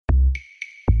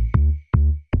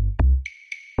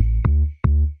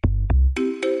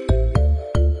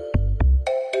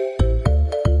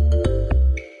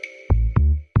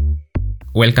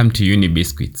Welcome to Uni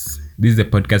Biscuits. This is a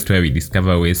podcast where we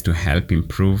discover ways to help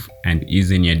improve and ease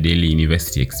in your daily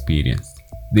university experience.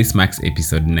 This marks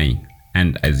episode 9,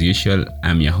 and as usual,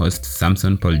 I'm your host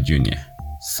Samson Paul Jr.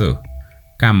 So,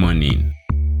 come on in.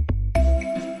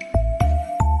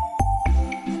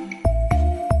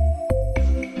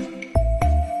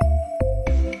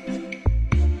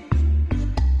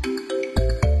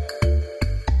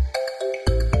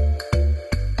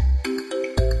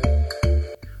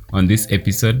 On this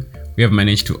episode, we have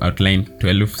managed to outline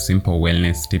 12 simple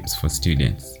wellness tips for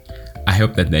students. I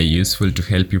hope that they're useful to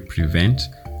help you prevent,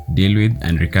 deal with,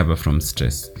 and recover from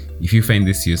stress. If you find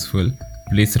this useful,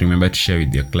 please remember to share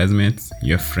with your classmates,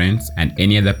 your friends, and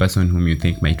any other person whom you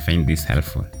think might find this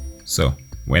helpful. So,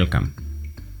 welcome.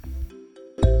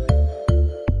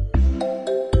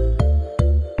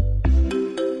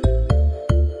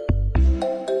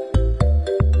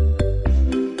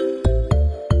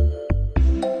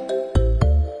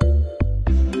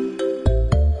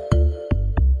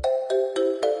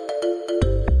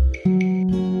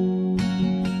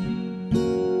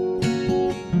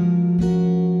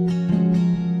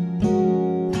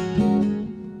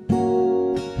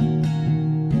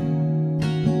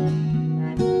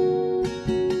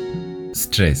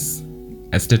 Stress,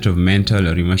 a state of mental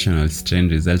or emotional strain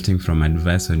resulting from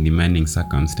adverse or demanding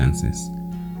circumstances.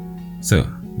 So,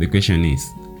 the question is,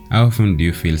 how often do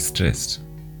you feel stressed?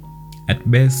 At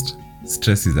best,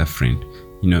 stress is a friend,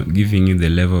 giving you the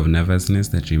level of nervousness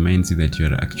that reminds you that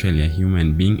you're actually a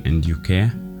human being and you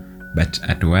care. But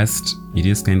at worst, it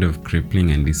is kind of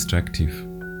crippling and destructive.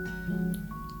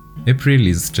 April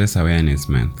is Stress Awareness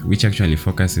Month, which actually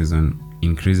focuses on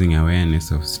increasing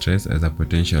awareness of stress as a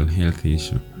potential health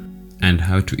issue and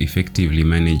how to effectively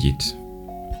manage it.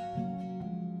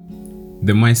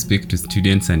 The more I speak to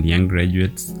students and young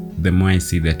graduates, the more I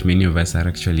see that many of us are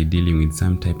actually dealing with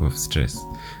some type of stress,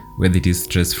 whether it is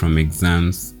stress from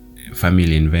exams,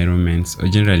 family environments, or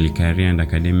generally career and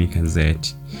academic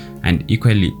anxiety. And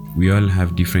equally, we all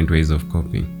have different ways of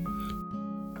coping.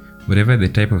 Whatever the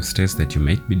type of stress that you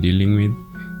might be dealing with,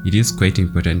 it is quite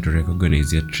important to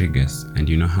recognize your triggers and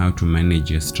how to manage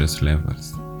your stress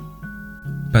levels.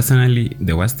 Personally,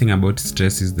 the worst thing about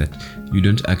stress is that you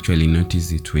don't actually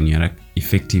notice it when you're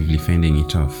effectively fending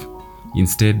it off.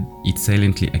 Instead, it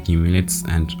silently accumulates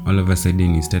and all of a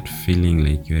sudden you start feeling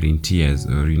like you're in tears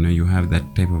or you have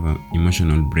that type of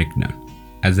emotional breakdown.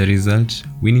 As a result,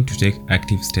 we need to take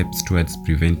active steps towards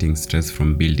preventing stress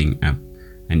from building up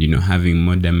and having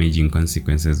more damaging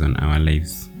consequences on our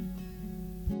lives.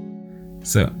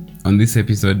 So, on this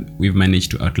episode, we've managed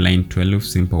to outline 12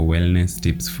 simple wellness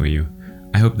tips for you.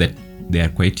 I hope that they are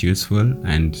quite useful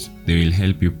and they will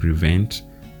help you prevent,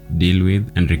 deal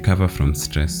with, and recover from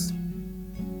stress.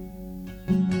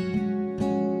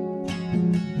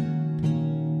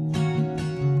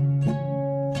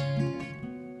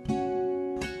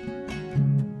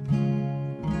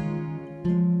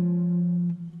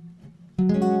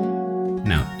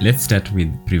 Now, let's start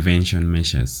with prevention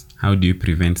measures. How do you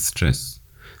prevent stress?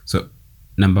 So,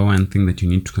 number one thing that you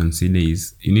need to consider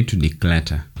is you need to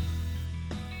declutter.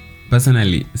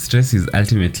 Personally, stress is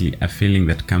ultimately a feeling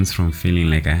that comes from feeling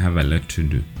like I have a lot to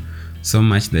do, so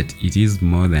much that it is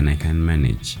more than I can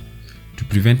manage. To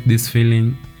prevent this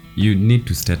feeling, you need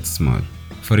to start small.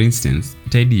 For instance,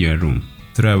 tidy your room,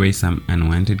 throw away some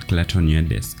unwanted clutter on your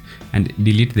desk, and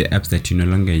delete the apps that you no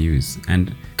longer use,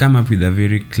 and come up with a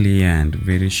very clear and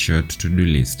very short to-do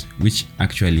list, which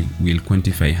actually will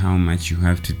quantify how much you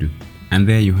have to do. And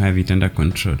there you have it under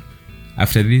control.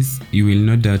 After this, you will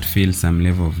no doubt feel some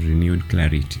level of renewed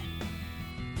clarity.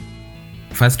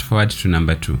 Fast forward to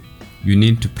number 2. You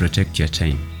need to protect your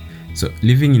time. So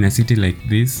living in a city like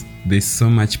this, there's so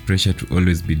much pressure to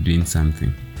always be doing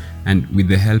something. And with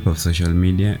the help of social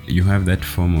media, you have that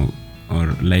FOMO or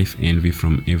life envy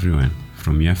from everyone,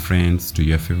 from your friends to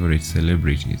your favorite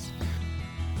celebrities.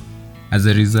 As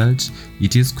a result,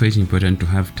 it is quite important to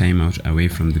have time out away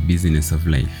from the busyness of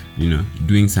life,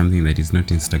 doing something that is not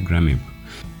Instagrammable.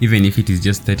 Even if it is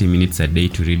just 30 minutes a day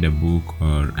to read a book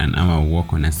or an hour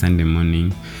walk on a Sunday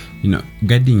morning,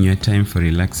 guarding your time for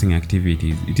relaxing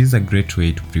activities, it is a great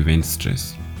way to prevent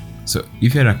stress. So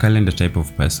if you're a calendar type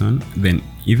of person, then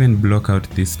even block out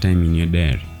this time in your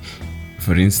diary.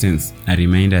 For instance, a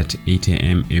reminder at 8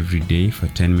 a.m. every day for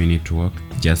 10-minute walk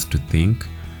just to think,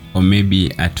 or maybe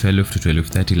a 12 to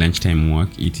 12:30 lunchtime walk,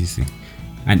 etc.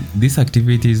 And these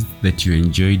activities that you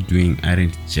enjoy doing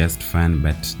aren't just fun,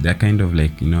 but they're kind of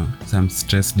like, some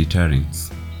stress deterrents.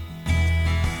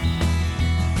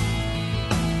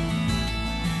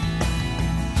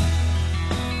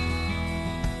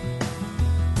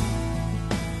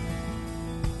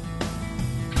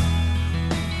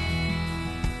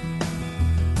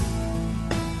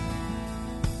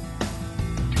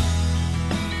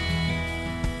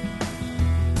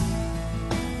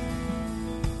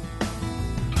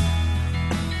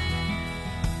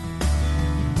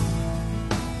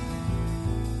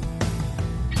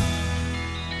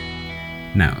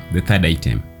 Now, the third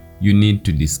item, you need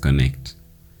to disconnect.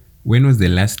 When was the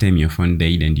last time your phone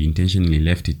died and you intentionally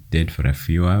left it dead for a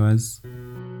few hours?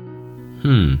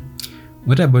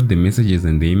 What about the messages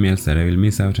and the emails that I will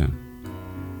miss out on?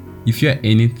 If you are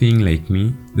anything like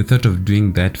me, the thought of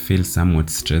doing that feels somewhat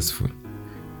stressful.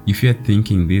 If you are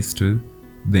thinking this too,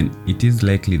 then it is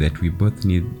likely that we both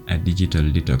need a digital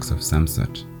detox of some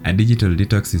sort. A digital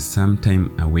detox is some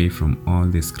time away from all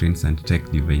the screens and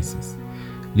tech devices,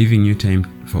 leaving you time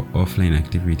for offline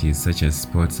activities such as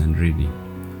sports and reading.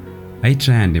 I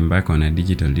try and embark on a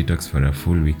digital detox for a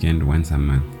full weekend once a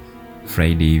month,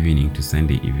 Friday evening to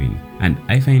Sunday evening, and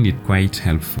I find it quite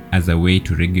helpful as a way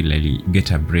to regularly get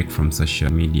a break from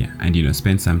social media and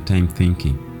spend some time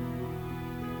thinking.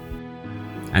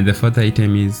 And the fourth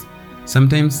item is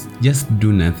sometimes just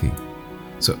do nothing.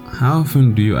 So how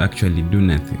often do you actually do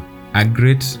nothing? A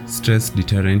great stress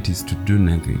deterrent is to do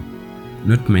nothing.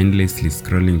 Not mindlessly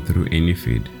scrolling through any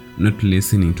feed, not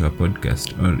listening to a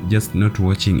podcast, or just not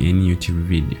watching any YouTube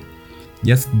video.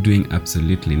 Just doing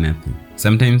absolutely nothing.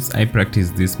 Sometimes I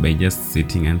practice this by just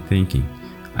sitting and thinking,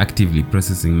 actively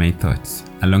processing my thoughts,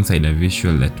 alongside a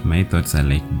visual that my thoughts are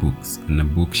like books on a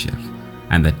bookshelf,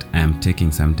 and that I am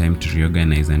taking some time to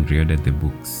reorganize and reorder the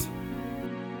books.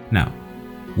 Now,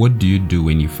 what do you do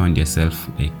when you find yourself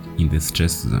in the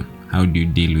stress zone? How do you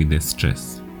deal with the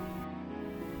stress?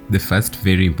 The first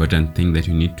very important thing that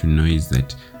you need to know is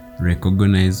that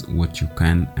recognize what you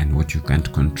can and what you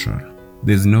can't control.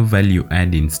 There's no value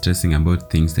add in stressing about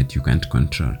things that you can't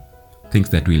control, things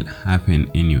that will happen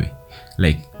anyway,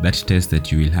 like that test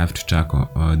that you will have to tackle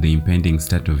or the impending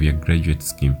start of your graduate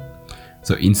scheme.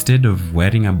 So instead of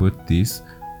worrying about this,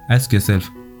 ask yourself,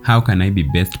 how can I be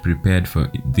best prepared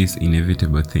for this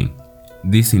inevitable thing?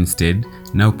 This instead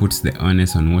now puts the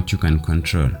onus on what you can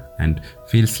control and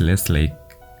feels less like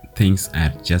things are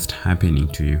just happening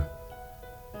to you.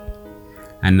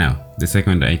 And now, the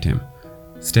second item,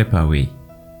 step away.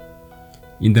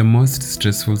 In the most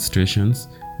stressful situations,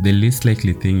 the least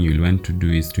likely thing you'll want to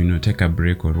do is to take a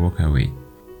break or walk away.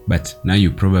 But now you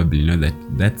probably know that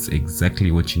that's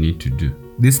exactly what you need to do.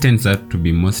 This turns out to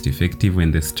be most effective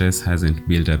when the stress hasn't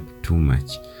built up too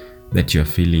much, that you're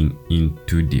feeling in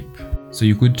too deep. So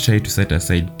you could try to set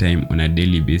aside time on a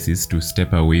daily basis to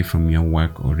step away from your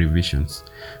work or revisions.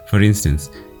 For instance,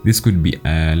 this could be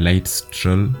a light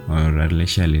stroll or a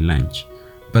leisurely lunch.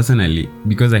 Personally,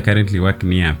 because I currently work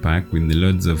near a park with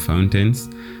loads of fountains,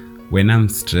 when I'm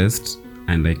stressed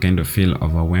and I kind of feel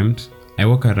overwhelmed, I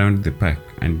walk around the park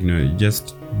and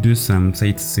just do some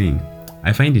sightseeing.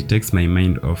 I find it takes my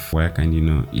mind off work and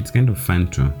it's kind of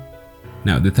fun too.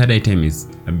 Now, the third item is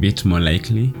a bit more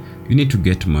likely. You need to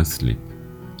get more sleep.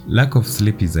 Lack of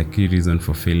sleep is a key reason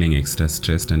for feeling extra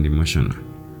stressed and emotional.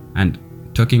 And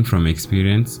talking from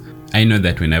experience, I know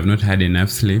that when I've not had enough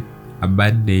sleep, a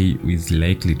bad day is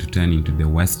likely to turn into the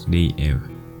worst day ever.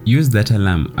 Use that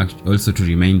alarm also to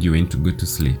remind you when to go to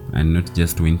sleep and not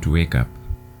just when to wake up.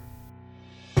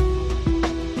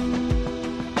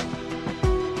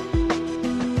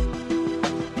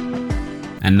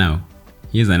 And now,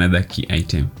 here's another key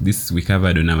item. This we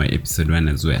covered on our episode 1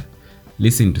 as well.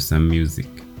 Listen to some music.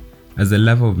 As a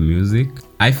lover of music,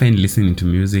 I find listening to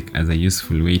music as a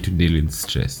useful way to deal with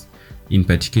stress, in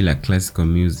particular classical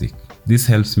music. This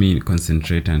helps me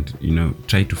concentrate and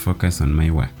try to focus on my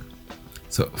work.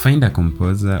 So find a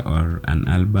composer or an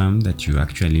album that you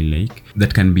actually like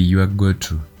that can be your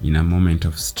go-to in a moment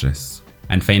of stress.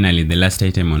 And finally, the last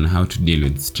item on how to deal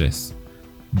with stress.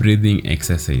 Breathing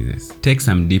exercises. Take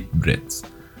some deep breaths.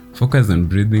 Focus on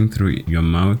breathing through your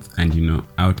mouth and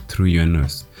out through your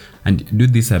nose. And do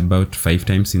this about 5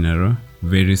 times in a row,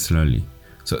 very slowly.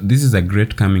 So this is a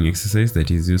great calming exercise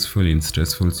that is useful in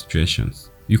stressful situations.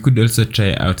 You could also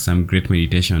try out some great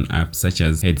meditation apps such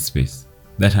as Headspace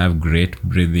that have great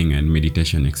breathing and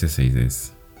meditation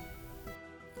exercises.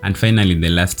 And finally, the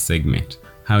last segment,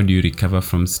 how do you recover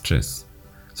from stress?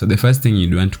 So the first thing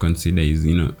you'd want to consider is,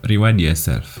 reward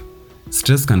yourself.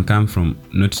 Stress can come from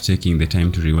not taking the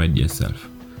time to reward yourself.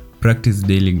 Practice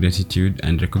daily gratitude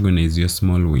and recognize your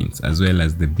small wins as well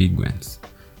as the big ones.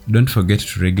 Don't forget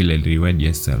to regularly reward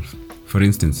yourself. For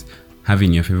instance,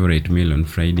 having your favorite meal on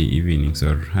Friday evenings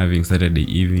or having Saturday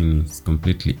evenings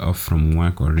completely off from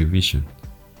work or revision.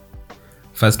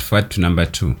 Fast forward to number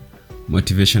 2,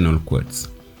 motivational quotes.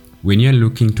 When you're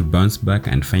looking to bounce back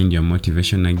and find your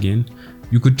motivation again,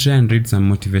 you could try and read some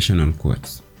motivational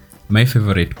quotes. My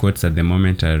favorite quotes at the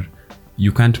moment are,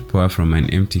 "You can't pour from an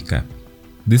empty cup."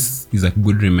 This is a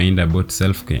good reminder about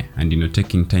self-care and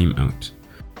taking time out.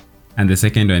 And the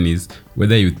second one is,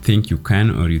 "Whether you think you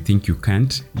can or you think you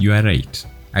can't, you are right."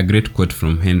 A great quote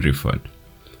from Henry Ford.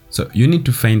 So you need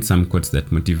to find some quotes that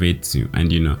motivates you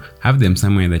and have them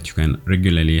somewhere that you can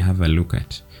regularly have a look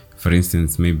at. For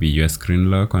instance, maybe your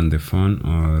screen lock on the phone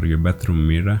or your bathroom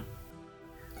mirror.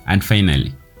 And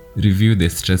finally, review the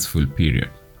stressful period.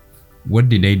 What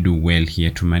did I do well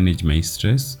here to manage my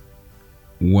stress?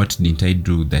 What didn't I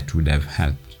do that would have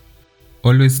helped?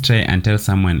 Always try and tell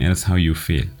someone else how you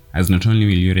feel, as not only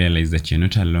will you realize that you're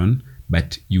not alone,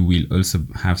 but you will also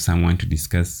have someone to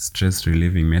discuss stress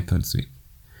relieving methods with.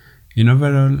 In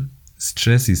overall,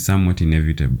 stress is somewhat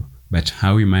inevitable, but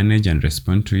how we manage and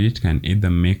respond to it can either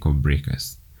make or break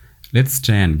us. Let's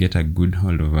try and get a good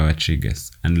hold of our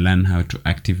triggers and learn how to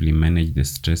actively manage the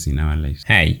stress in our lives.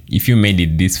 Hi, if you made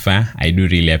it this far, I do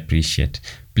really appreciate.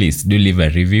 Please do leave a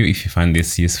review if you found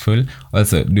this useful.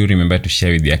 Also, do remember to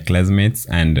share with your classmates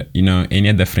and any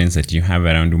other friends that you have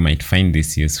around who might find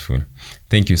this useful.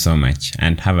 Thank you so much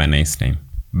and have a nice time.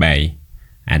 Bye.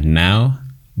 And now,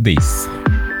 this.